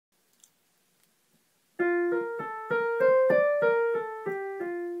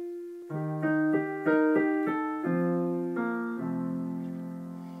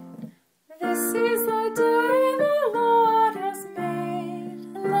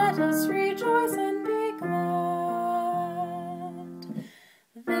let us rejoice and be glad.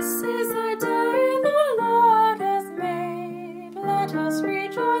 This is the day the Lord has made. Let us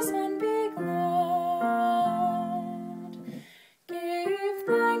rejoice and be glad. Give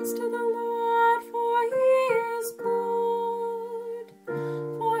thanks to the Lord, for he is good,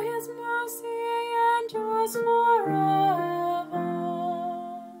 for his mercy endures forever.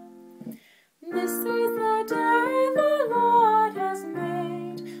 This is the day the Lord has made.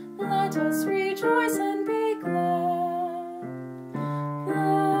 Let us rejoice and